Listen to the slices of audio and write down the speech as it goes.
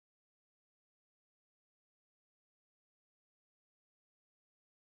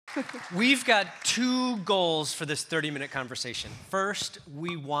We've got two goals for this 30-minute conversation. First,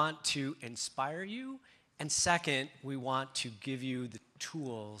 we want to inspire you, and second, we want to give you the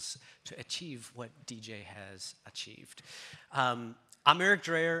tools to achieve what DJ has achieved. I'm Eric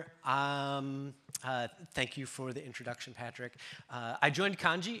Dreyer. Thank you for the introduction, Patrick. I joined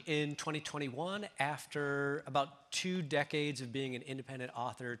Kanji in 2021 after about 2 decades of being an independent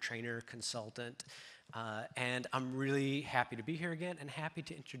author, trainer, consultant. And I'm really happy to be here again and happy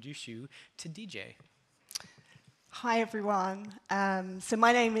to introduce you to DJ. Hi, everyone. So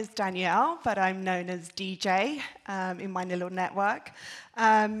my name is Danielle, but I'm known as DJ in my little network.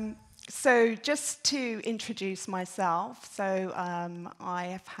 So just to introduce myself, so I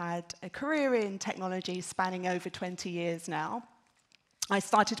have had a career in technology spanning over 20 years now. I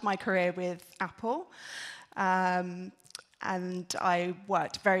started my career with Apple. And I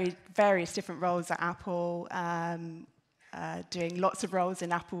worked various different roles at Apple, doing lots of roles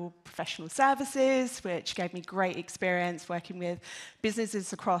in Apple professional services, which gave me great experience working with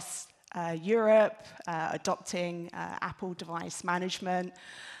businesses across Europe, adopting Apple device management,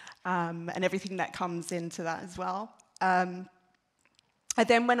 and everything that comes into that as well. I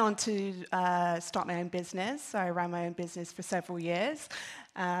then went on to start my own business. So I ran my own business for several years.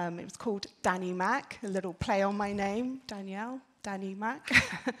 It was called Danny Mac, a little play on my name, Danielle, Danny Mac.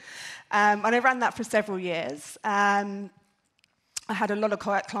 And I ran that for several years. I had a lot of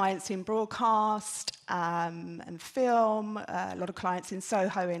clients in broadcast and film, a lot of clients in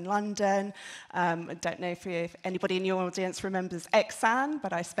Soho in London. I don't know if anybody in your audience remembers Xsan,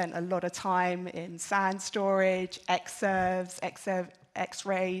 but I spent a lot of time in SAN storage, Xserves,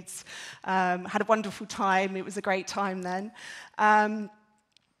 X-Raids. Had a wonderful time. It was a great time then.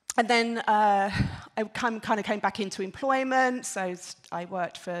 And then I kind of came back into employment. So I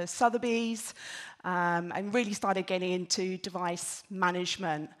worked for Sotheby's and really started getting into device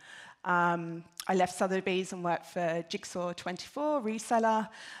management. I left Sotheby's and worked for Jigsaw24, reseller.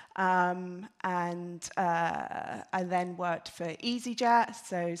 And I then worked for EasyJet,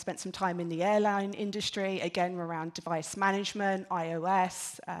 so spent some time in the airline industry, again around device management,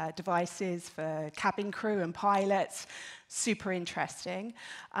 iOS, devices for cabin crew and pilots, super interesting.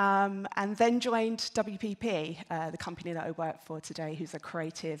 And then joined WPP, the company that I work for today, who's a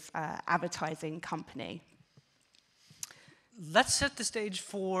creative advertising company. Let's set the stage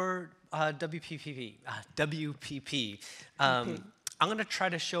for WPP. I'm going to try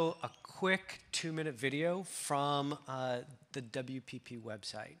to show a quick 2-minute video from the WPP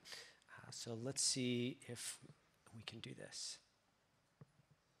website. So let's see if we can do this.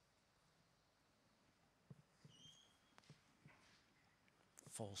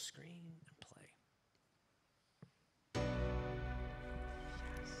 Full screen and play.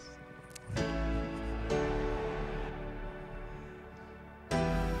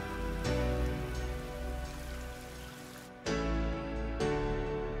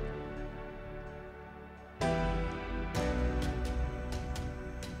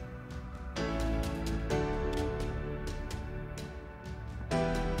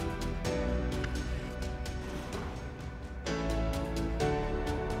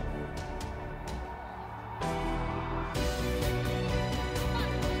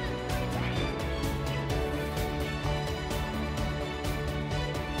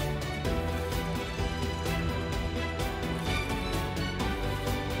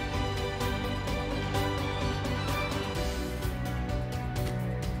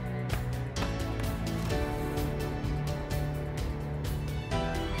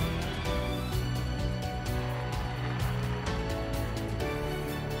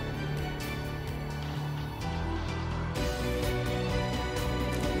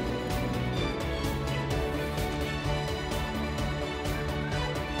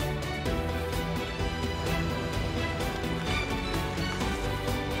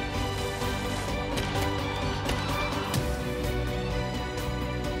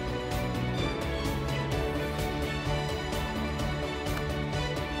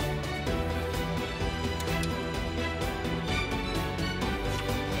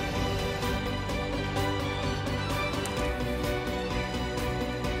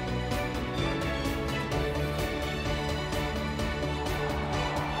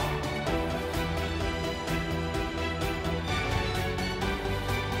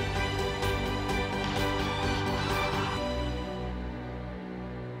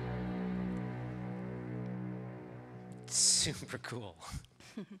 Super cool.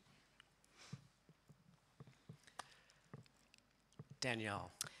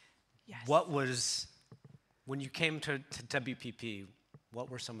 Danielle, Yes. When you came to WPP, what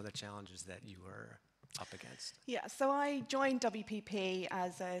were some of the challenges that you were up against? Yeah, so I joined WPP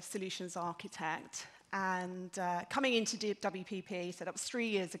as a solutions architect, and coming into WPP, so that was 3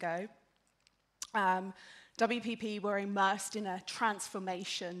 years ago, WPP were immersed in a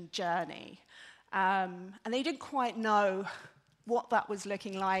transformation journey, and they didn't quite know what that was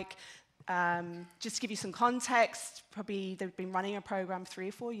looking like. Just to give you some context, probably they've been running a program 3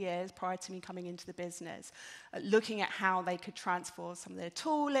 or 4 years prior to me coming into the business, looking at how they could transform some of their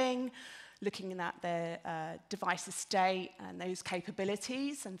tooling, looking at their device estate and those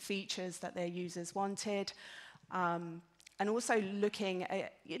capabilities and features that their users wanted, and also looking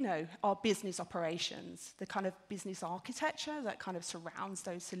at, our business operations, the kind of business architecture that kind of surrounds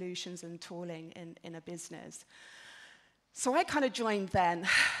those solutions and tooling in a business. So I kind of joined then,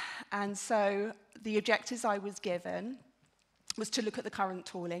 and so the objectives I was given was to look at the current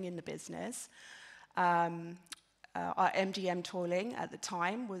tooling in the business. Our MDM tooling at the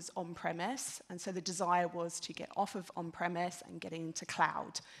time was on-premise, and so the desire was to get off of on-premise and get into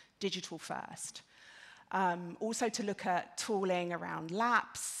cloud, digital first. Also to look at tooling around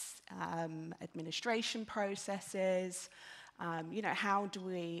lapse, administration processes, how do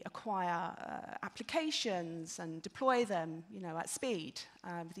we acquire applications and deploy them, at speed,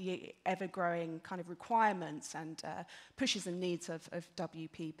 the ever-growing kind of requirements and pushes and needs of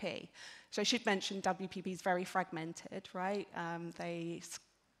WPP. So I should mention WPP is very fragmented, right? They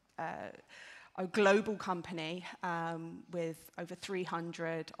are a global company with over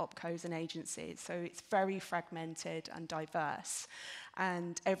 300 opcos and agencies, so it's very fragmented and diverse.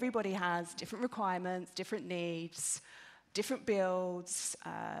 And everybody has different requirements, different needs, different builds,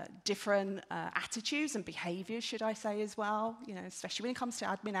 different attitudes and behaviors, should I say, as well, especially when it comes to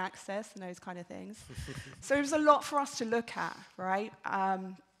admin access and those kind of things. So it was a lot for us to look at, right?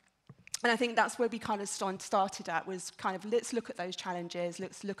 And I think that's where we kind of started at, was kind of, let's look at those challenges,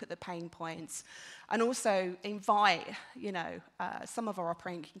 let's look at the pain points, and also invite, some of our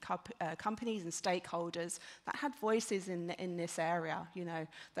operating companies and stakeholders that had voices in this area,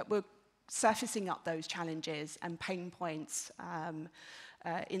 that were surfacing up those challenges and pain points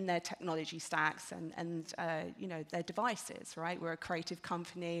in their technology stacks and their devices, right? We're a creative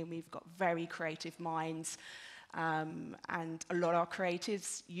company and we've got very creative minds, and a lot of our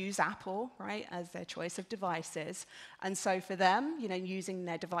creatives use Apple, right, as their choice of devices. And so for them, using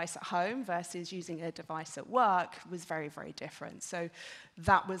their device at home versus using a device at work was very, very different. So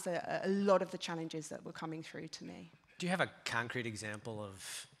that was a lot of the challenges that were coming through to me. Do you have a concrete example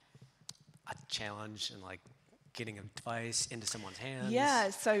of a challenge in getting a device into someone's hands?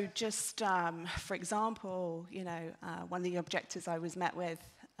 Yeah, so just for example, one of the objectives I was met with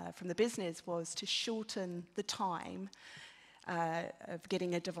from the business was to shorten the time of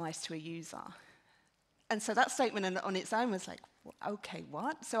getting a device to a user. And so that statement on its own was like, okay,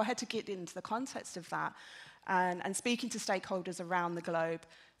 what? So I had to get into the context of that and speaking to stakeholders around the globe,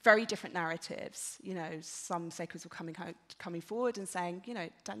 very different narratives. Some stakeholders were coming forward and saying,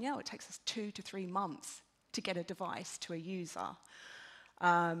 Danielle, it takes us 2 to 3 months to get a device to a user.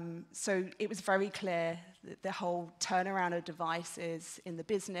 So it was very clear that the whole turnaround of devices in the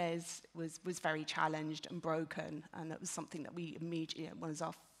business was very challenged and broken, and it was something that we immediately, one of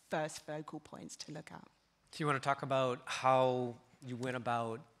our first focal points to look at. Do you want to talk about how you went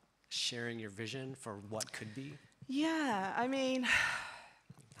about sharing your vision for what could be? Yeah, I mean,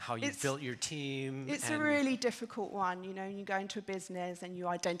 how you built your team. It's a really difficult one, you go into a business and you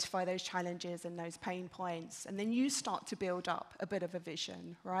identify those challenges and those pain points, and then you start to build up a bit of a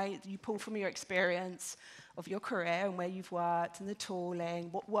vision, right? You pull from your experience of your career and where you've worked and the tooling,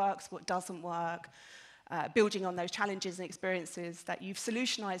 what works, what doesn't work, building on those challenges and experiences that you've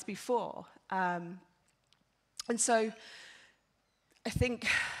solutionized before. And so I think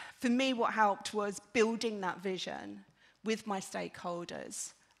for me what helped was building that vision with my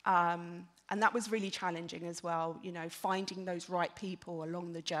stakeholders. And that was really challenging as well, finding those right people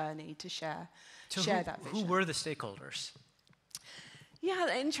along the journey to share that vision. Who were the stakeholders?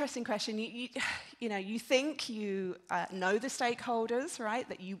 Yeah, interesting question. You think you know the stakeholders, right,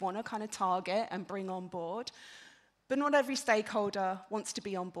 that you want to kind of target and bring on board, but not every stakeholder wants to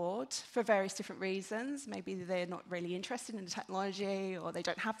be on board for various different reasons. Maybe they're not really interested in the technology, or they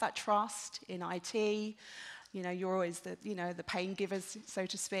don't have that trust in IT. You're always the pain givers, so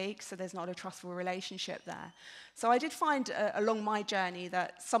to speak, so there's not a trustful relationship there. So I did find along my journey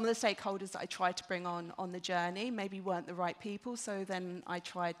that some of the stakeholders that I tried to bring on the journey maybe weren't the right people, so then I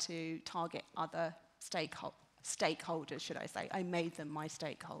tried to target other stakeholders, should I say. I made them my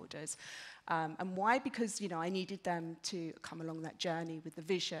stakeholders. And why? Because, I needed them to come along that journey with the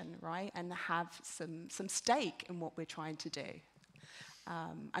vision, right, and have some stake in what we're trying to do.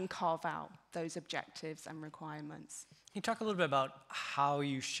 and carve out those objectives and requirements. Can you talk a little bit about how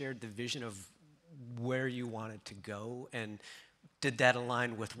you shared the vision of where you wanted to go, and did that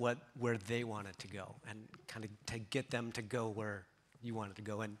align with where they wanted to go, and kind of to get them to go where you wanted to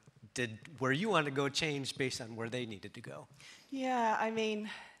go, and did where you wanted to go change based on where they needed to go? Yeah, I mean,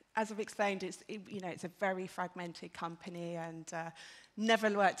 as I've explained, it's a very fragmented company, and never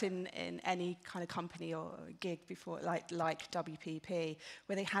worked in any kind of company or gig before, like WPP,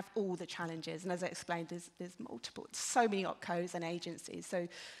 where they have all the challenges. And as I explained, there's multiple, so many opcos and agencies. So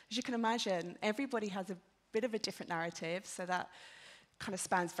as you can imagine, everybody has a bit of a different narrative, so that kind of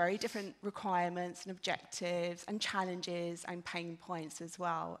spans very different requirements and objectives and challenges and pain points as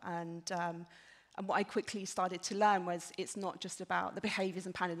well. And what I quickly started to learn was it's not just about the behaviours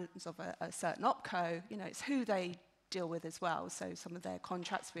and patterns of a certain opco, it's who they deal with as well. So some of their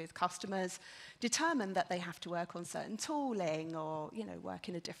contracts with customers determine that they have to work on certain tooling or, work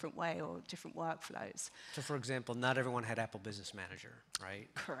in a different way or different workflows. So for example, not everyone had Apple Business Manager, right?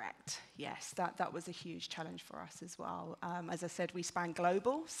 Correct, yes. That was a huge challenge for us as well. As I said, we span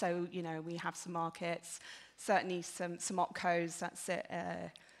global, so, we have some markets, certainly some opcos that sit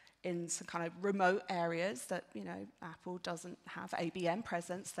in some kind of remote areas that, Apple doesn't have ABM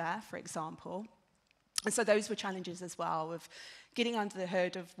presence there, for example. And so those were challenges as well of getting under the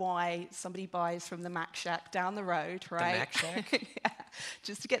hood of why somebody buys from the Mac Shack down the road, right? The Mac Shack? Yeah,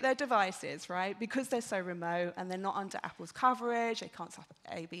 just to get their devices, right? Because they're so remote and they're not under Apple's coverage, they can't set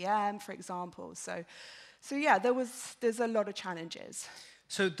up ABM, for example. So yeah, there's a lot of challenges.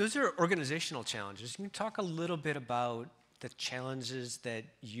 So those are organizational challenges. Can you talk a little bit about the challenges that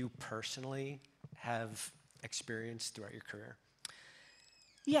you personally have experienced throughout your career?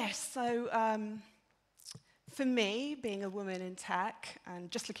 Yes, so for me, being a woman in tech,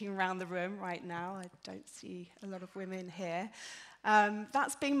 and just looking around the room right now, I don't see a lot of women here.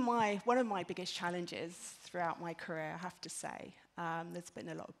 That's been one of my biggest challenges throughout my career, I have to say. There's been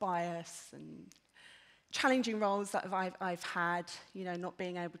a lot of bias and challenging roles that I've had, not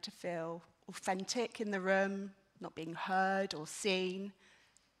being able to feel authentic in the room, not being heard or seen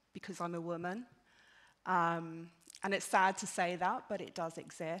because I'm a woman. And it's sad to say that, but it does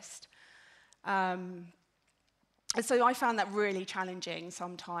exist. And so I found that really challenging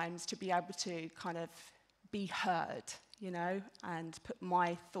sometimes to be able to kind of be heard, and put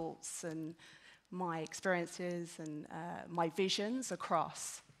my thoughts and my experiences and my visions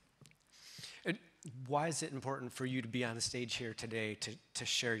across. And why is it important for you to be on the stage here today to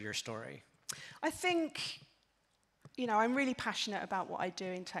share your story? I think, I'm really passionate about what I do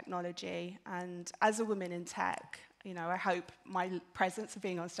in technology, and as a woman in tech, I hope my presence of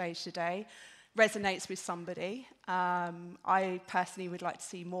being on stage today resonates with somebody. I personally would like to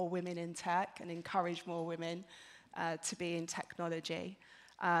see more women in tech and encourage more women to be in technology.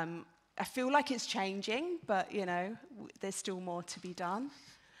 I feel like it's changing, but, there's still more to be done.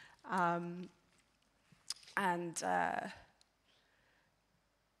 And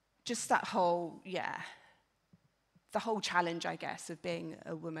just that whole, the whole challenge, I guess, of being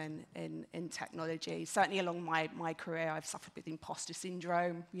a woman in technology. Certainly along my career, I've suffered with imposter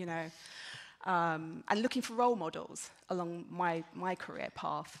syndrome, and looking for role models along my career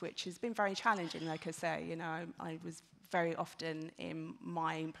path, which has been very challenging. Like I say, I was very often in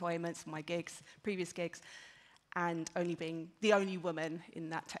my employments, my gigs, previous gigs, and only being the only woman in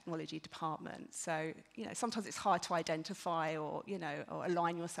that technology department. So, sometimes it's hard to identify or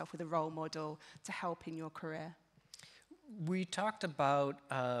align yourself with a role model to help in your career. We talked about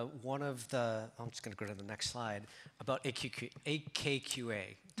one of the, I'm just going to go to the next slide, about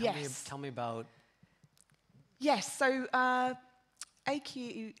AKQA. Tell me about... Yes, so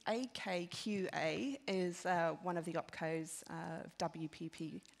AKQA is one of the opcos of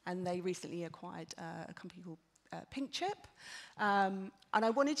WPP, and they recently acquired a company called Pink Chip. And I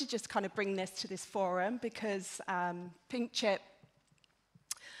wanted to just kind of bring this to this forum because Pink Chip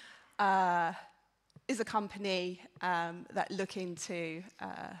is a company that look into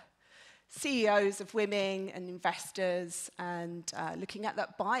CEOs of women and investors and looking at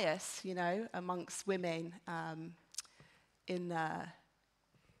that bias, amongst women in...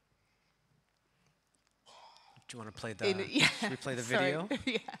 Do you want to play the... Should we play the video?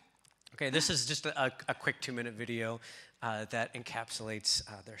 Yeah. Okay, this is just a quick 2-minute video that encapsulates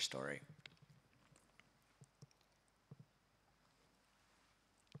their story.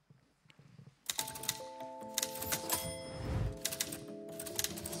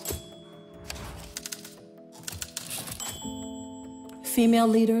 Female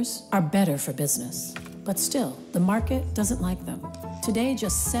leaders are better for business, but still, the market doesn't like them. Today,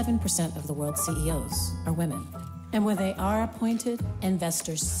 just 7% of the world's CEOs are women. And when they are appointed,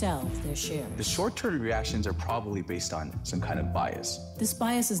 investors sell their shares. The short-term reactions are probably based on some kind of bias. This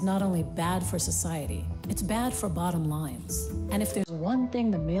bias is not only bad for society, it's bad for bottom lines. And if there's one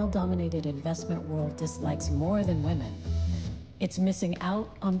thing the male-dominated investment world dislikes more than women, it's missing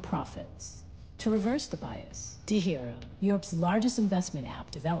out on profits. To reverse the bias, DHero, Europe's largest investment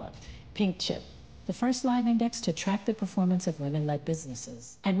app, developed Pink Chip, the first live index to track the performance of women-led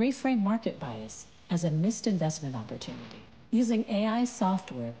businesses and reframe market bias as a missed investment opportunity. Using AI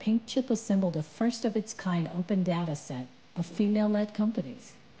software, Pink Chip assembled a first-of-its-kind open data set of female-led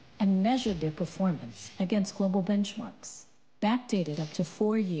companies and measured their performance against global benchmarks. Backdated up to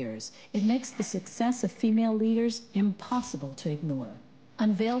 4 years, it makes the success of female leaders impossible to ignore.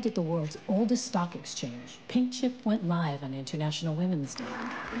 Unveiled at the world's oldest stock exchange, Pink Chip went live on International Women's Day.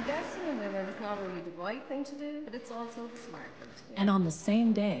 Investing in women is not only the right thing to do, but it's also the smart thing to do. And on the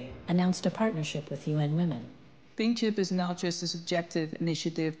same day, announced a partnership with UN Women. Pink Chip is not just a subjective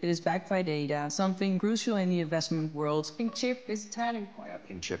initiative, it is backed by data, something crucial in the investment world. Pink Chip is a turning point.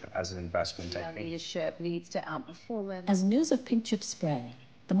 Pink Chip as an investment, I think. Leadership needs to outperform. As news of Pink Chip spread,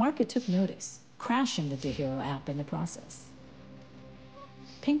 the market took notice, crashing the DHero app in the process.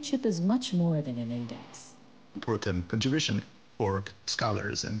 Pink Chip is much more than an index. Important contribution for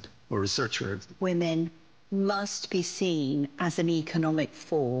scholars and for researchers. Women must be seen as an economic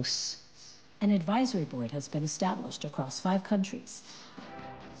force. An advisory board has been established across 5 countries.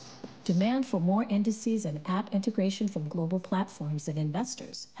 Demand for more indices and app integration from global platforms and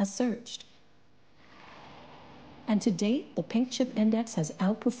investors has surged. And to date, the Pink Chip Index has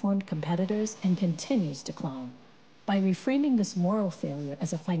outperformed competitors and continues to climb. By reframing this moral failure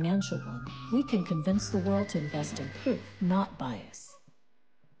as a financial one, we can convince the world to invest in proof, not bias.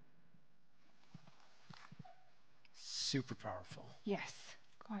 Super powerful. Yes,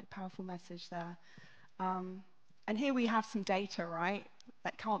 quite a powerful message there. And here we have some data, right,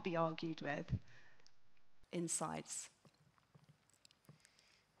 that can't be argued with. Insights.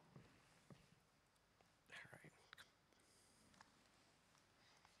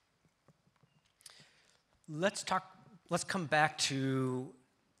 Let's come back to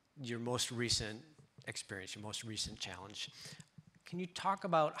your most recent experience, your most recent challenge. Can you talk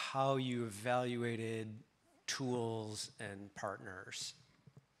about how you evaluated tools and partners?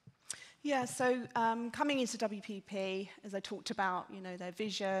 Yeah, so coming into WPP, as I talked about, their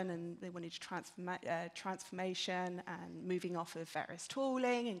vision, and they wanted transformation and moving off of various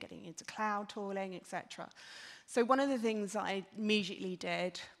tooling and getting into cloud tooling, etc. So one of the things that I immediately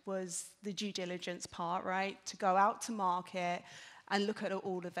did was the due diligence part, right? To go out to market and look at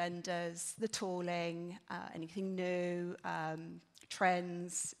all the vendors, the tooling, anything new,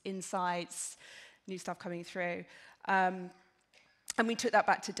 trends, insights, new stuff coming through. And we took that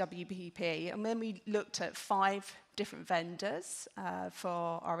back to WPP, and then we looked at 5 different vendors for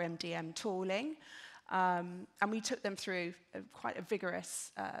our MDM tooling, and we took them through quite a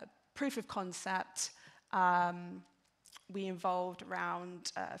vigorous proof of concept. We involved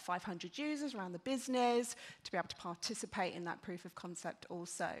around 500 users around the business to be able to participate in that proof of concept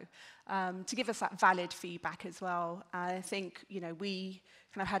also, to give us that valid feedback as well. I think, we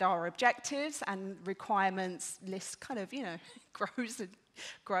kind of had our objectives and requirements list kind of, grows and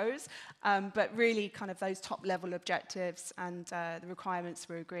grows, but really kind of those top level objectives and the requirements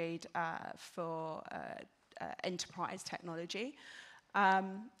were agreed for enterprise technology.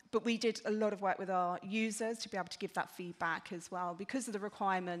 But we did a lot of work with our users to be able to give that feedback as well, because of the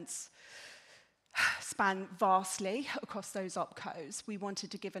requirements span vastly across those opcos. We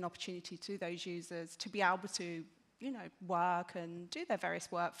wanted to give an opportunity to those users to be able to, work and do their various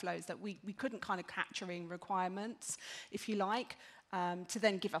workflows that we couldn't kind of capture in requirements, if you like, to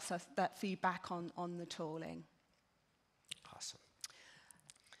then give us that feedback on the tooling. Awesome.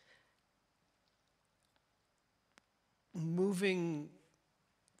 Moving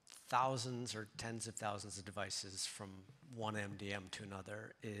thousands or tens of thousands of devices from one MDM to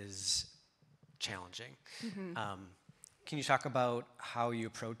another is challenging. Mm-hmm. Can you talk about how you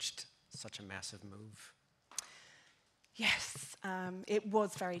approached such a massive move? Yes, it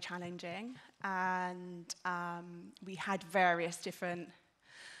was very challenging, and we had various different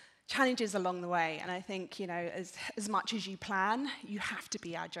challenges along the way. And I think, as much as you plan, you have to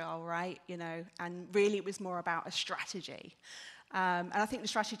be agile, right? And really it was more about a strategy. And I think the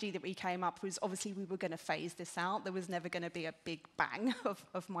strategy that we came up was, obviously we were going to phase this out. There was never going to be a big bang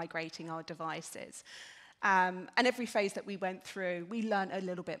of migrating our devices. And every phase that we went through, we learned a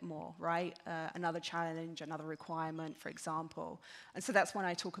little bit more, right? Another challenge, another requirement, for example. And so that's when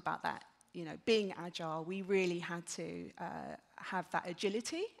I talk about that, being agile. We really had to have that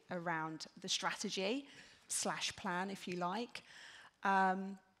agility around the strategy slash plan, if you like.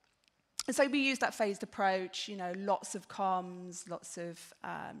 And so we use that phased approach, lots of comms, lots of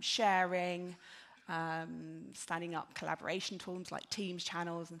sharing, standing up collaboration tools like Teams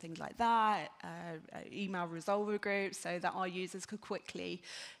channels and things like that, email resolver groups so that our users could quickly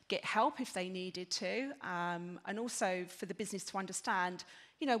get help if they needed to, and also for the business to understand,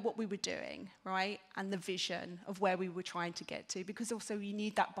 what we were doing, right, and the vision of where we were trying to get to, because also you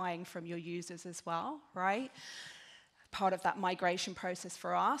need that buying from your users as well, right? Part of that migration process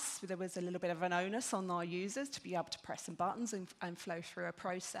for us, there was a little bit of an onus on our users to be able to press some buttons and flow through a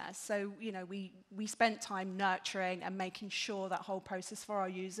process. So, we spent time nurturing and making sure that whole process for our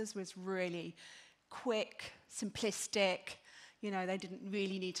users was really quick, simplistic. They didn't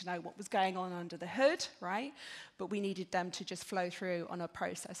really need to know what was going on under the hood, right? But we needed them to just flow through on a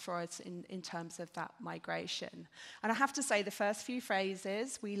process for us in terms of that migration. And I have to say, the first few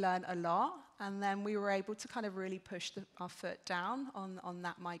phases, we learned a lot, and then we were able to kind of really push our foot down on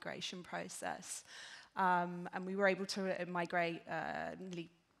that migration process. And we were able to migrate nearly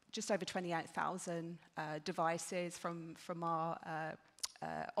just over 28,000 devices from our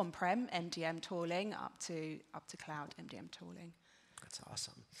on-prem MDM tooling up to cloud MDM tooling. That's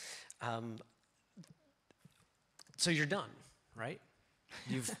awesome. So you're done, right?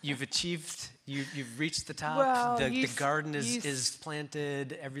 You've achieved. You've reached the top. Well, the garden is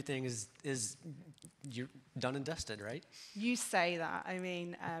planted. Everything is you're done and dusted, right? You say that. I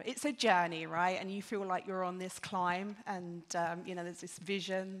mean, it's a journey, right? And you feel like you're on this climb, and there's this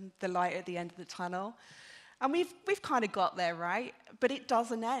vision, the light at the end of the tunnel. And we've kind of got there, right? But it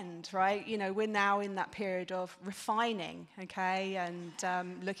doesn't end, right? We're now in that period of refining, okay,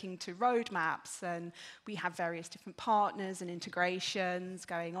 and looking to roadmaps, and we have various different partners and integrations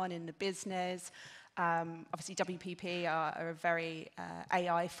going on in the business. Obviously, WPP are a very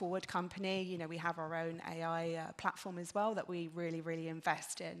AI-forward company. We have our own AI platform as well that we really, really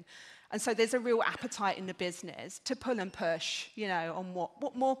invest in. And so there's a real appetite in the business to pull and push, on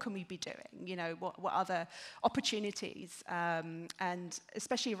what more can we be doing, what other opportunities, and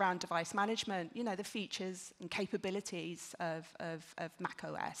especially around device management, the features and capabilities of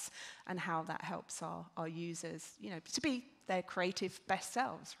macOS and how that helps our users, to be their creative best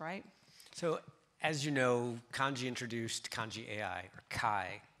selves, right? So, as you know, Kanji introduced Kanji AI, or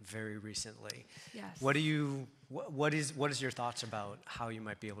Kai, very recently. Yes. What is your thoughts about how you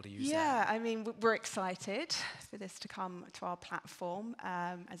might be able to use that? Yeah, I mean, we're excited for this to come to our platform.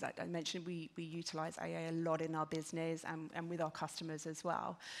 As I mentioned, we utilize AI a lot in our business and with our customers as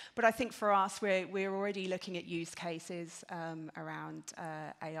well. But I think for us, we're already looking at use cases around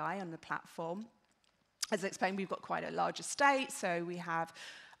AI on the platform. As I explained, we've got quite a large estate, so we have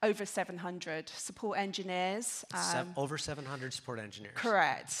over 700 support engineers. Over 700 support engineers.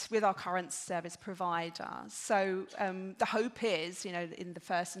 Correct, with our current service provider. So the hope is, in the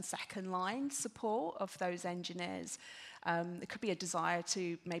first and second line support of those engineers, there could be a desire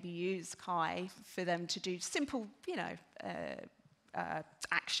to maybe use Kai for them to do simple,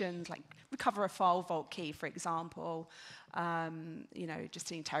 actions like recover a file vault key, for example, just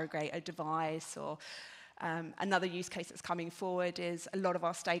to interrogate a device, or another use case that's coming forward is a lot of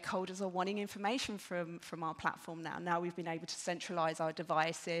our stakeholders are wanting information from our platform now. Now we've been able to centralize our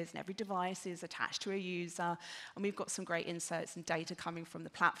devices, and every device is attached to a user, and we've got some great insights and data coming from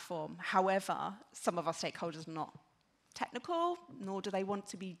the platform. However, some of our stakeholders are not technical, nor do they want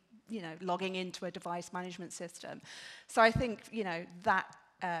to be, logging into a device management system. So I think,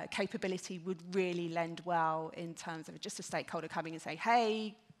 that capability would really lend well in terms of just a stakeholder coming and saying,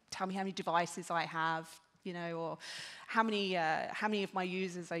 hey, tell me how many devices I have, or how many of my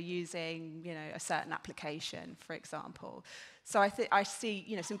users are using, a certain application, for example. So I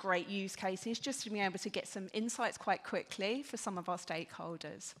see, some great use cases just to be able to get some insights quite quickly for some of our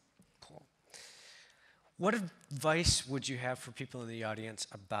stakeholders. Cool. What advice would you have for people in the audience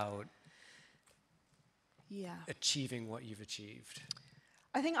about achieving what you've achieved?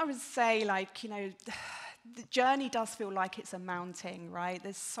 I think I would say, the journey does feel like it's a mountain, right?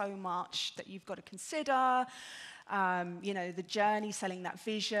 There's so much that you've got to consider. The journey, selling that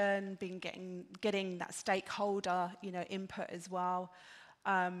vision, getting that stakeholder, input as well.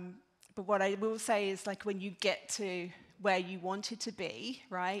 But what I will say is, when you get to where you want it to be,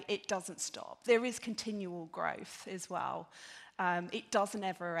 right, it doesn't stop. There is continual growth as well. It doesn't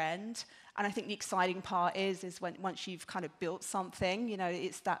ever end. And I think the exciting part is when once you've kind of built something, you know,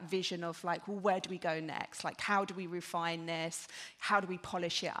 it's that vision of like, well, where do we go next? Like, how do we refine this? How do we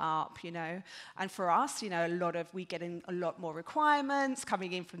polish it up, you know? And for us, you know, we get in a lot more requirements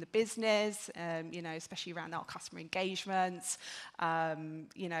coming in from the business, you know, especially around our customer engagements. We're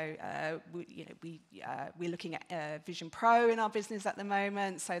looking at Vision Pro in our business at the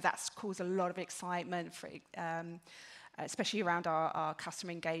moment, so that's caused a lot of excitement for especially around our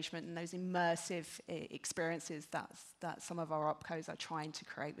customer engagement and those immersive experiences that some of our opcos are trying to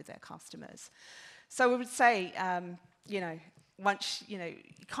create with their customers. So I would say, once,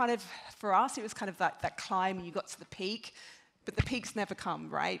 kind of, for us, it was kind of that climb, and you got to the peak, but the peaks never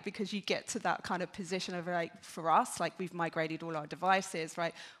come, right? Because you get to that kind of position of, like, for us, like, we've migrated all our devices,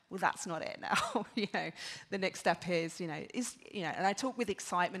 right? Well, that's not it now. The next step is, and I talk with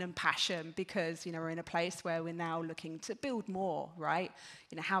excitement and passion because, we're in a place where we're now looking to build more, right?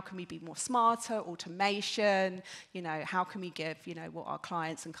 How can we be more smarter, automation, how can we give, what our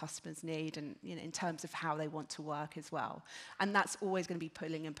clients and customers need and, in terms of how they want to work as well. And that's always going to be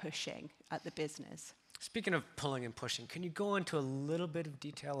pulling and pushing at the business. Speaking of pulling and pushing, can you go into a little bit of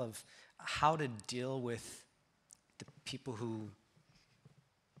detail of how to deal with the people who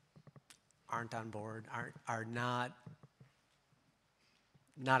aren't on board, are not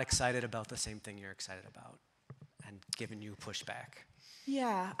excited about the same thing you're excited about and giving you pushback?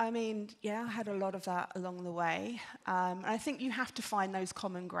 Yeah, I had a lot of that along the way. And I think you have to find those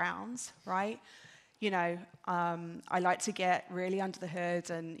common grounds, right? I like to get really under the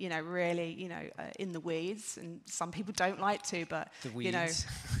hood and, really, in the weeds. And some people don't like to, but,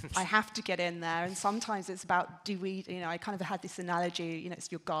 I have to get in there. And sometimes it's about, I kind of had this analogy,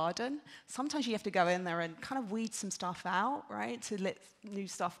 it's your garden. Sometimes you have to go in there and kind of weed some stuff out, right, to let new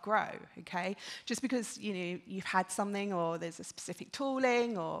stuff grow, okay? Just because, you've had something or there's a specific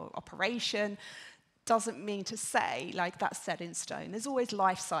tooling or operation doesn't mean to say, like, that's set in stone. There's always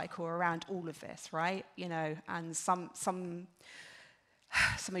life cycle around all of this, right? And some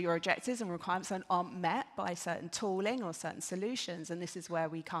of your objectives and requirements aren't met by certain tooling or certain solutions, and this is where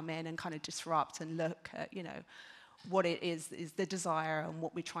we come in and kind of disrupt and look at, what it is the desire and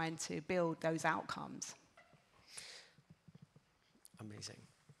what we're trying to build those outcomes. Amazing.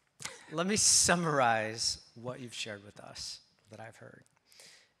 Let me summarize what you've shared with us that I've heard.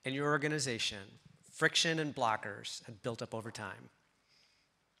 In your organization, friction and blockers had built up over time,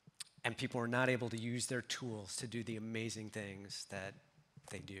 and people were not able to use their tools to do the amazing things that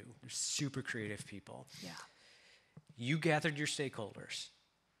they do. They're super creative people. Yeah. You gathered your stakeholders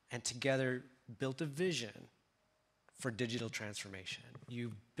and together built a vision for digital transformation.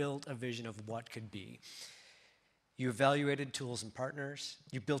 You built a vision of what could be. You evaluated tools and partners.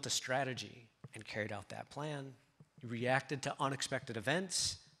 You built a strategy and carried out that plan. You reacted to unexpected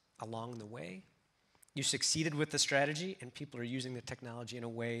events along the way. You succeeded with the strategy, and people are using the technology in a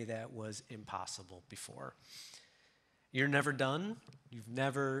way that was impossible before. You're never done.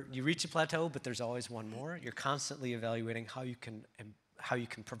 You reach a plateau, but there's always one more. You're constantly evaluating how you can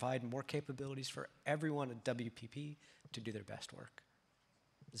provide more capabilities for everyone at WPP to do their best work.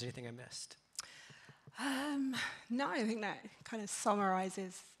 Is there anything I missed? No, I think that kind of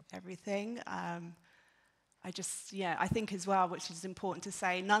summarizes everything. I think as well, which is important to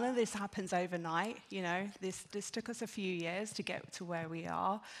say, none of this happens overnight. This took us a few years to get to where we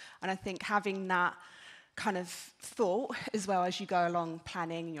are. And I think having that kind of thought as well as you go along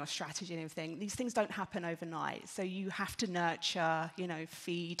planning your strategy and everything, these things don't happen overnight. So you have to nurture,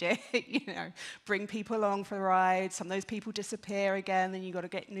 feed it, bring people along for the ride. Some of those people disappear again, then you've got to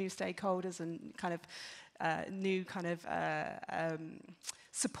get new stakeholders and kind of new kind of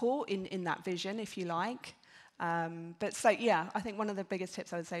support in that vision, if you like. I think one of the biggest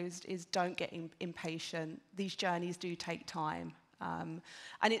tips I would say is don't get impatient. These journeys do take time. And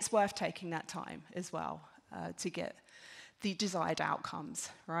it's worth taking that time as well to get the desired outcomes,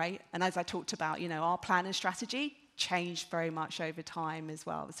 right? And as I talked about, our plan and strategy changed very much over time as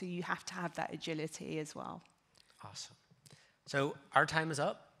well. So you have to have that agility as well. Awesome. So our time is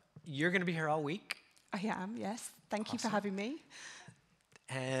up. You're going to be here all week. I am, yes. Thank you for having me.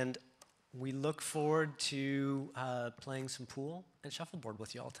 And we look forward to playing some pool and shuffleboard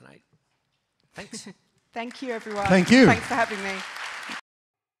with you all tonight. Thanks. Thank you, everyone. Thank you. Thanks for having me.